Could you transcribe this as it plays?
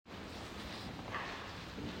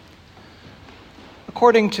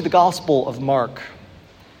According to the Gospel of Mark,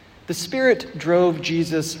 the Spirit drove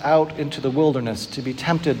Jesus out into the wilderness to be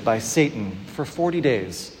tempted by Satan for 40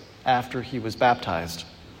 days after he was baptized.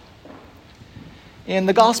 In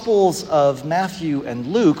the Gospels of Matthew and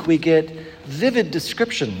Luke, we get vivid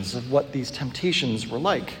descriptions of what these temptations were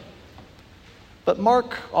like. But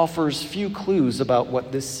Mark offers few clues about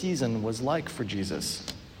what this season was like for Jesus.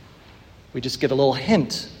 We just get a little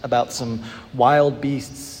hint about some wild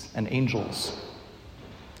beasts and angels.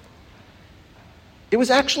 It was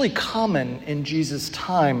actually common in Jesus'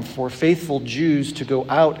 time for faithful Jews to go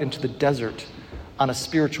out into the desert on a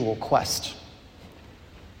spiritual quest.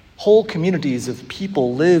 Whole communities of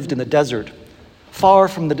people lived in the desert, far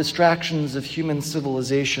from the distractions of human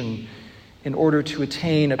civilization, in order to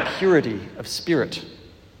attain a purity of spirit.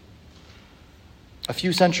 A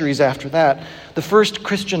few centuries after that, the first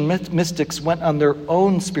Christian mystics went on their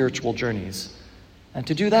own spiritual journeys, and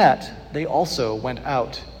to do that, they also went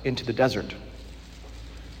out into the desert.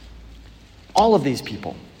 All of these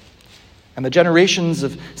people, and the generations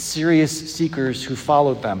of serious seekers who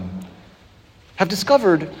followed them, have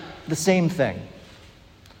discovered the same thing.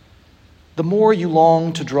 The more you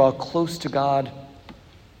long to draw close to God,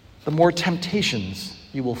 the more temptations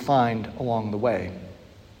you will find along the way.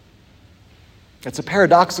 It's a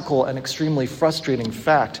paradoxical and extremely frustrating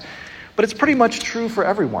fact, but it's pretty much true for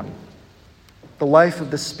everyone. The life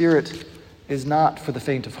of the Spirit is not for the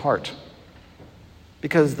faint of heart,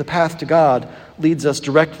 because the path to God leads us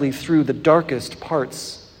directly through the darkest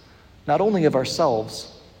parts, not only of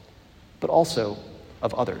ourselves, but also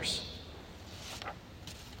of others.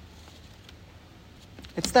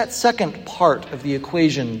 It's that second part of the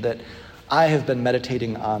equation that I have been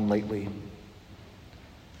meditating on lately.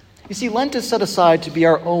 You see, Lent is set aside to be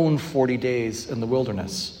our own 40 days in the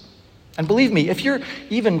wilderness. And believe me, if you're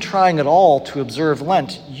even trying at all to observe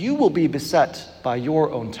Lent, you will be beset by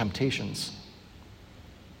your own temptations.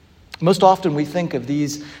 Most often we think of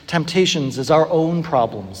these temptations as our own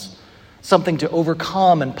problems, something to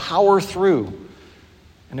overcome and power through.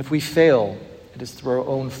 And if we fail, it is through our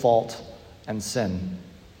own fault and sin.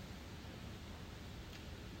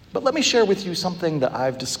 But let me share with you something that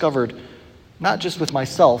I've discovered, not just with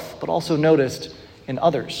myself, but also noticed in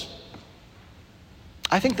others.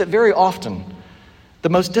 I think that very often, the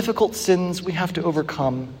most difficult sins we have to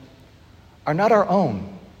overcome are not our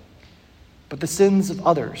own, but the sins of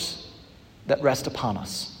others that rest upon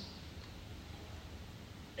us.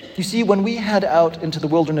 You see, when we head out into the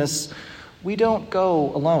wilderness, we don't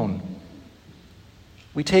go alone.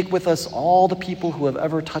 We take with us all the people who have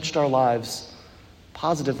ever touched our lives,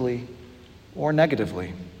 positively or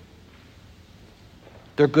negatively.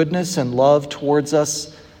 Their goodness and love towards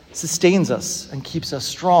us sustains us and keeps us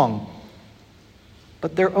strong,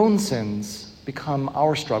 but their own sins become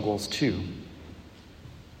our struggles too.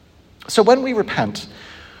 So when we repent,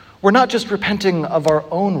 we're not just repenting of our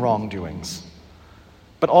own wrongdoings,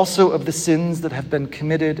 but also of the sins that have been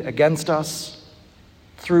committed against us,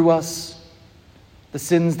 through us, the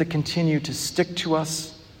sins that continue to stick to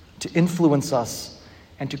us, to influence us,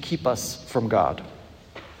 and to keep us from God.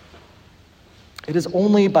 It is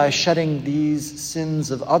only by shedding these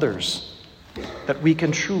sins of others that we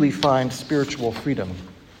can truly find spiritual freedom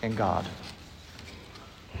in God.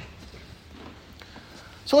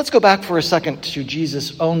 So let's go back for a second to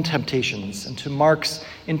Jesus' own temptations and to Mark's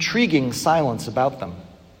intriguing silence about them.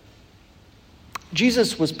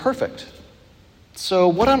 Jesus was perfect. So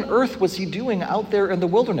what on earth was he doing out there in the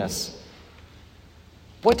wilderness?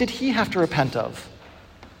 What did he have to repent of?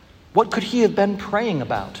 What could he have been praying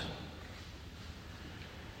about?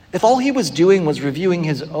 If all he was doing was reviewing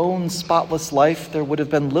his own spotless life, there would have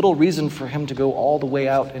been little reason for him to go all the way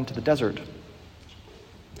out into the desert.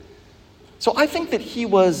 So I think that he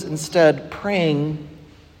was instead praying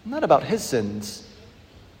not about his sins,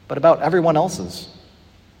 but about everyone else's.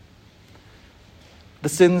 The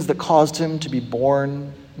sins that caused him to be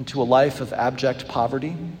born into a life of abject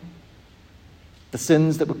poverty. The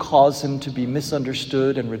sins that would cause him to be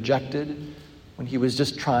misunderstood and rejected when he was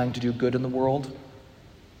just trying to do good in the world.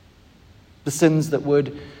 The sins that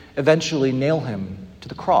would eventually nail him to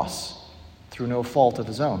the cross through no fault of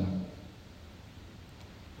his own.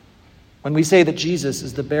 When we say that Jesus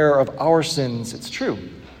is the bearer of our sins, it's true.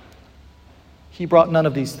 He brought none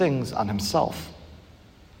of these things on himself.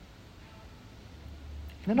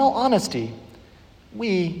 And in all honesty,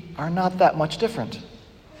 we are not that much different.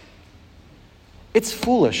 It's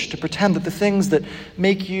foolish to pretend that the things that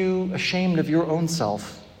make you ashamed of your own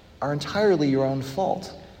self are entirely your own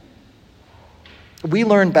fault. We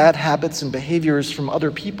learn bad habits and behaviors from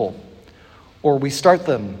other people, or we start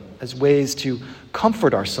them as ways to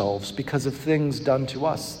comfort ourselves because of things done to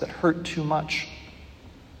us that hurt too much.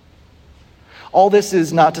 All this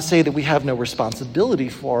is not to say that we have no responsibility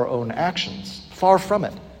for our own actions. Far from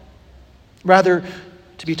it. Rather,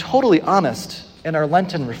 to be totally honest in our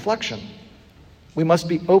Lenten reflection, we must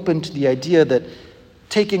be open to the idea that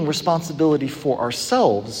taking responsibility for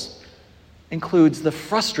ourselves includes the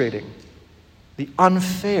frustrating, the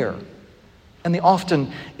unfair, and the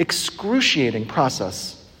often excruciating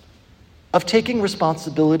process of taking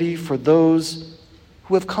responsibility for those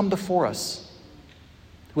who have come before us,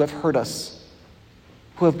 who have hurt us,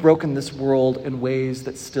 who have broken this world in ways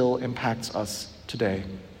that still impacts us today.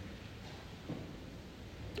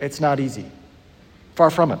 It's not easy. Far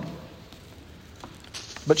from it.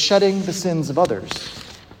 But shedding the sins of others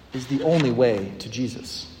is the only way to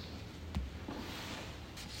Jesus.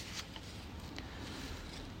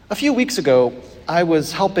 A few weeks ago, I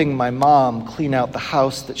was helping my mom clean out the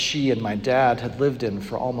house that she and my dad had lived in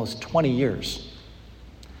for almost 20 years.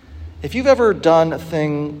 If you've ever done a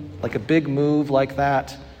thing like a big move like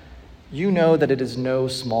that, you know that it is no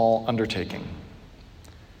small undertaking.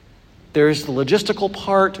 There's the logistical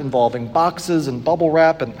part involving boxes and bubble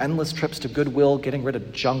wrap and endless trips to Goodwill, getting rid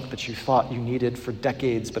of junk that you thought you needed for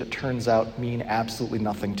decades, but it turns out mean absolutely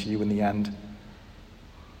nothing to you in the end.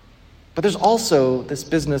 But there's also this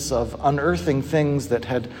business of unearthing things that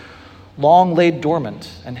had long laid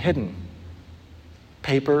dormant and hidden.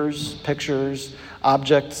 Papers, pictures,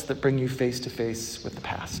 objects that bring you face to face with the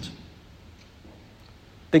past.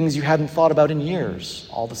 Things you hadn't thought about in years,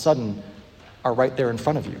 all of a sudden, are right there in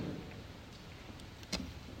front of you.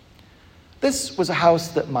 This was a house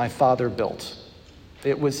that my father built.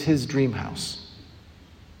 It was his dream house.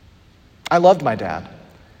 I loved my dad,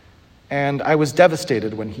 and I was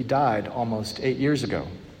devastated when he died almost 8 years ago.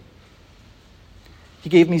 He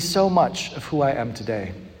gave me so much of who I am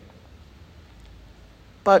today.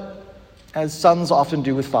 But as sons often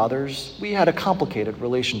do with fathers, we had a complicated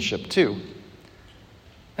relationship too.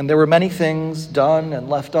 And there were many things done and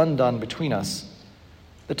left undone between us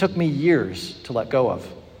that took me years to let go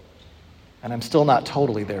of. And I'm still not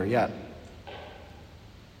totally there yet.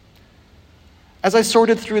 As I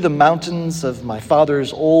sorted through the mountains of my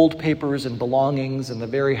father's old papers and belongings in the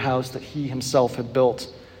very house that he himself had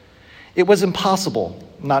built, it was impossible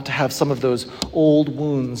not to have some of those old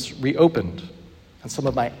wounds reopened, and some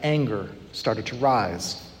of my anger started to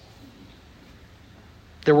rise.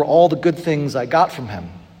 There were all the good things I got from him.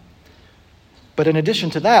 But in addition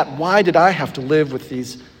to that, why did I have to live with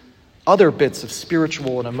these other bits of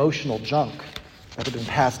spiritual and emotional junk that had been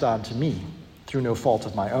passed on to me through no fault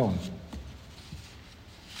of my own?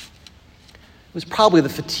 It was probably the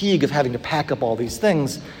fatigue of having to pack up all these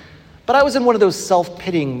things, but I was in one of those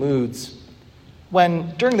self-pitying moods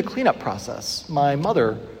when, during the cleanup process, my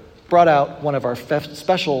mother brought out one of our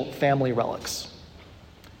special family relics.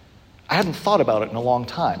 I hadn't thought about it in a long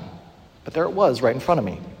time, but there it was right in front of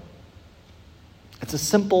me. It's a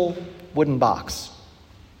simple wooden box.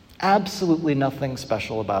 Absolutely nothing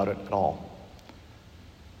special about it at all.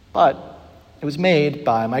 But it was made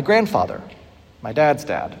by my grandfather, my dad's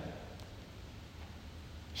dad.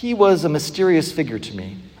 He was a mysterious figure to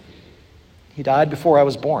me. He died before I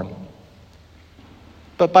was born.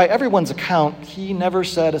 But by everyone's account, he never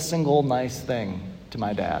said a single nice thing to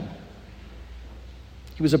my dad.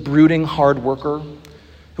 He was a brooding hard worker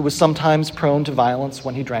who was sometimes prone to violence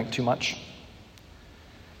when he drank too much.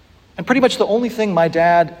 And pretty much the only thing my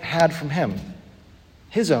dad had from him,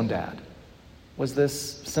 his own dad, was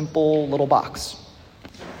this simple little box.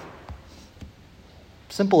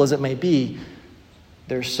 Simple as it may be,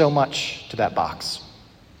 there's so much to that box.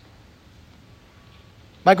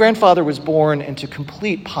 My grandfather was born into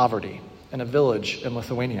complete poverty in a village in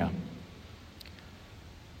Lithuania.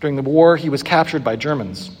 During the war, he was captured by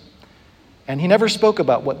Germans, and he never spoke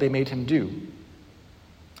about what they made him do,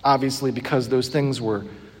 obviously because those things were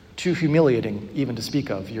too humiliating even to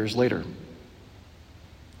speak of years later.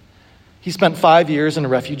 He spent 5 years in a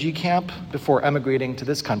refugee camp before emigrating to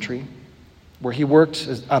this country, where he worked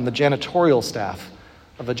on the janitorial staff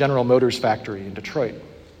of a General Motors factory in Detroit.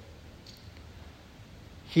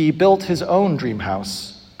 He built his own dream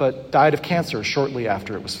house, but died of cancer shortly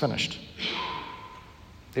after it was finished.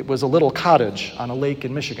 It was a little cottage on a lake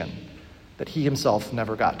in Michigan that he himself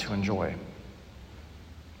never got to enjoy.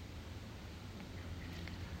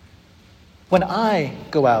 When I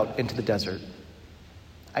go out into the desert,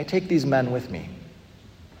 I take these men with me.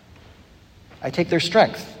 I take their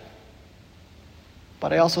strength,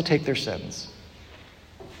 but I also take their sins.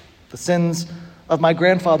 The sins of my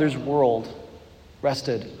grandfather's world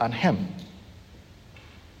rested on him.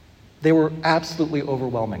 They were absolutely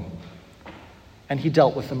overwhelming, and he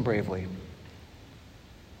dealt with them bravely.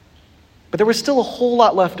 But there was still a whole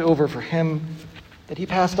lot left over for him that he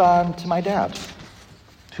passed on to my dad,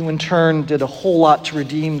 who in turn did a whole lot to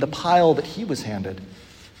redeem the pile that he was handed.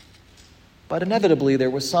 But inevitably, there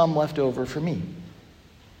was some left over for me.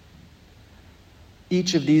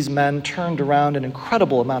 Each of these men turned around an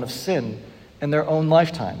incredible amount of sin in their own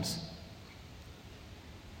lifetimes.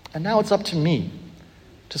 And now it's up to me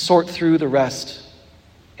to sort through the rest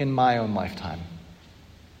in my own lifetime.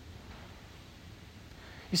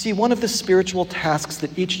 You see, one of the spiritual tasks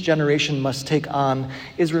that each generation must take on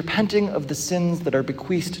is repenting of the sins that are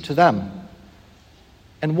bequeathed to them.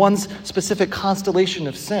 And one's specific constellation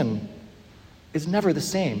of sin is never the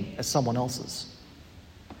same as someone else's.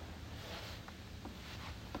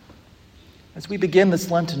 As we begin this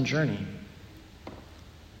Lenten journey,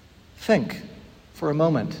 think for a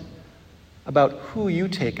moment about who you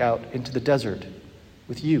take out into the desert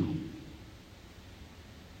with you.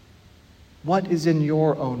 What is in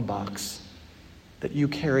your own box that you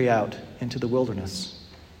carry out into the wilderness?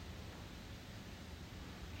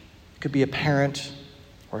 It could be a parent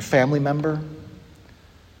or a family member,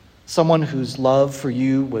 someone whose love for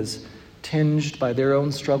you was tinged by their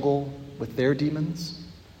own struggle with their demons.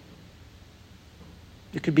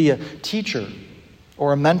 It could be a teacher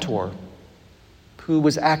or a mentor who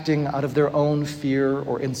was acting out of their own fear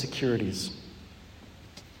or insecurities.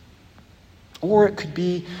 Or it could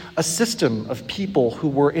be a system of people who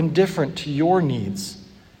were indifferent to your needs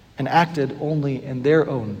and acted only in their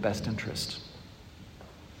own best interest.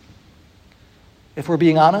 If we're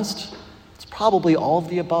being honest, it's probably all of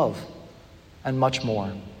the above and much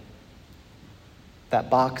more.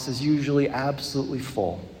 That box is usually absolutely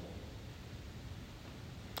full.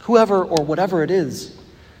 Whoever or whatever it is,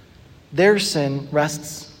 their sin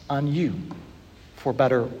rests on you, for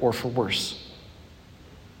better or for worse.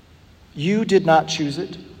 You did not choose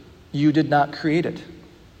it. You did not create it.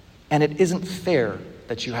 And it isn't fair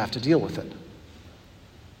that you have to deal with it.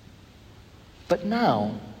 But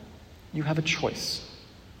now, you have a choice.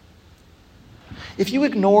 If you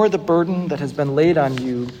ignore the burden that has been laid on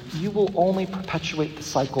you, you will only perpetuate the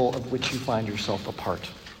cycle of which you find yourself a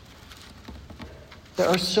part. There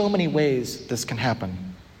are so many ways this can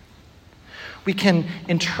happen. We can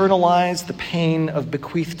internalize the pain of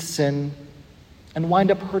bequeathed sin and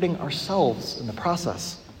wind up hurting ourselves in the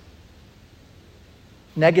process.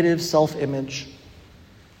 Negative self-image,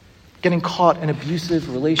 getting caught in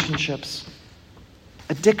abusive relationships,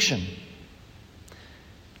 addiction.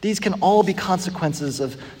 These can all be consequences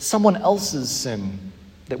of someone else's sin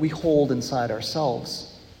that we hold inside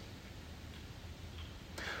ourselves.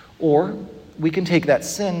 Or we can take that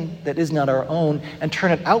sin that is not our own and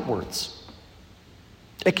turn it outwards.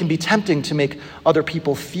 It can be tempting to make other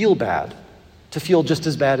people feel bad, to feel just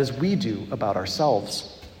as bad as we do about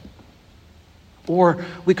ourselves. Or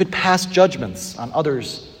we could pass judgments on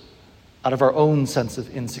others out of our own sense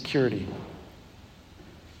of insecurity.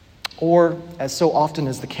 Or, as so often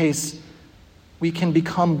is the case, we can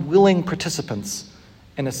become willing participants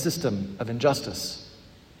in a system of injustice.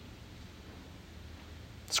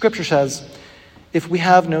 Scripture says, if we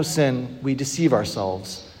have no sin, we deceive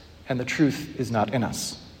ourselves, and the truth is not in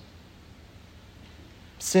us.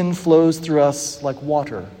 Sin flows through us like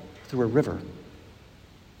water through a river.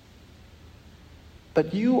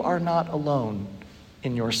 But you are not alone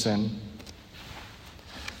in your sin.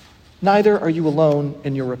 Neither are you alone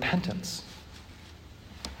in your repentance.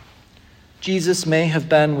 Jesus may have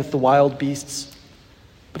been with the wild beasts,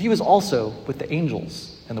 but he was also with the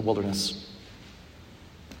angels in the wilderness.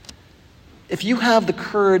 If you have the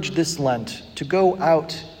courage this Lent to go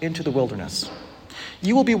out into the wilderness,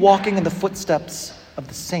 you will be walking in the footsteps of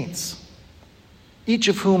the saints, each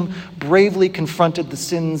of whom bravely confronted the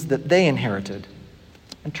sins that they inherited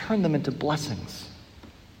and turned them into blessings.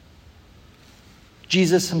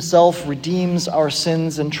 Jesus himself redeems our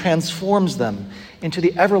sins and transforms them into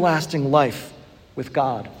the everlasting life with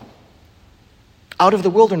God. Out of the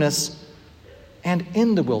wilderness and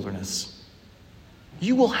in the wilderness,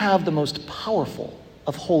 you will have the most powerful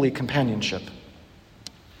of holy companionship.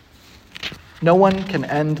 No one can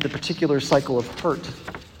end the particular cycle of hurt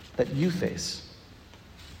that you face.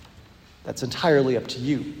 That's entirely up to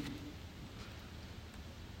you.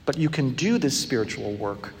 But you can do this spiritual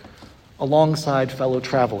work alongside fellow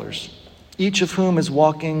travelers, each of whom is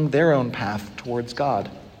walking their own path towards God.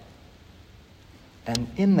 And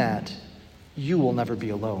in that, you will never be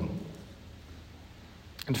alone.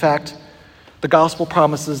 In fact, the gospel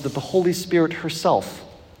promises that the Holy Spirit herself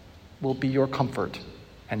will be your comfort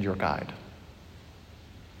and your guide.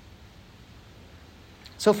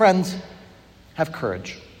 So, friends, have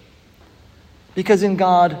courage, because in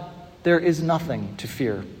God there is nothing to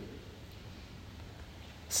fear.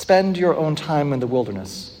 Spend your own time in the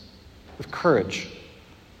wilderness with courage,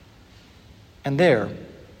 and there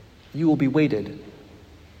you will be waited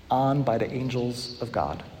on by the angels of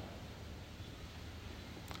God.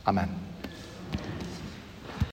 Amen.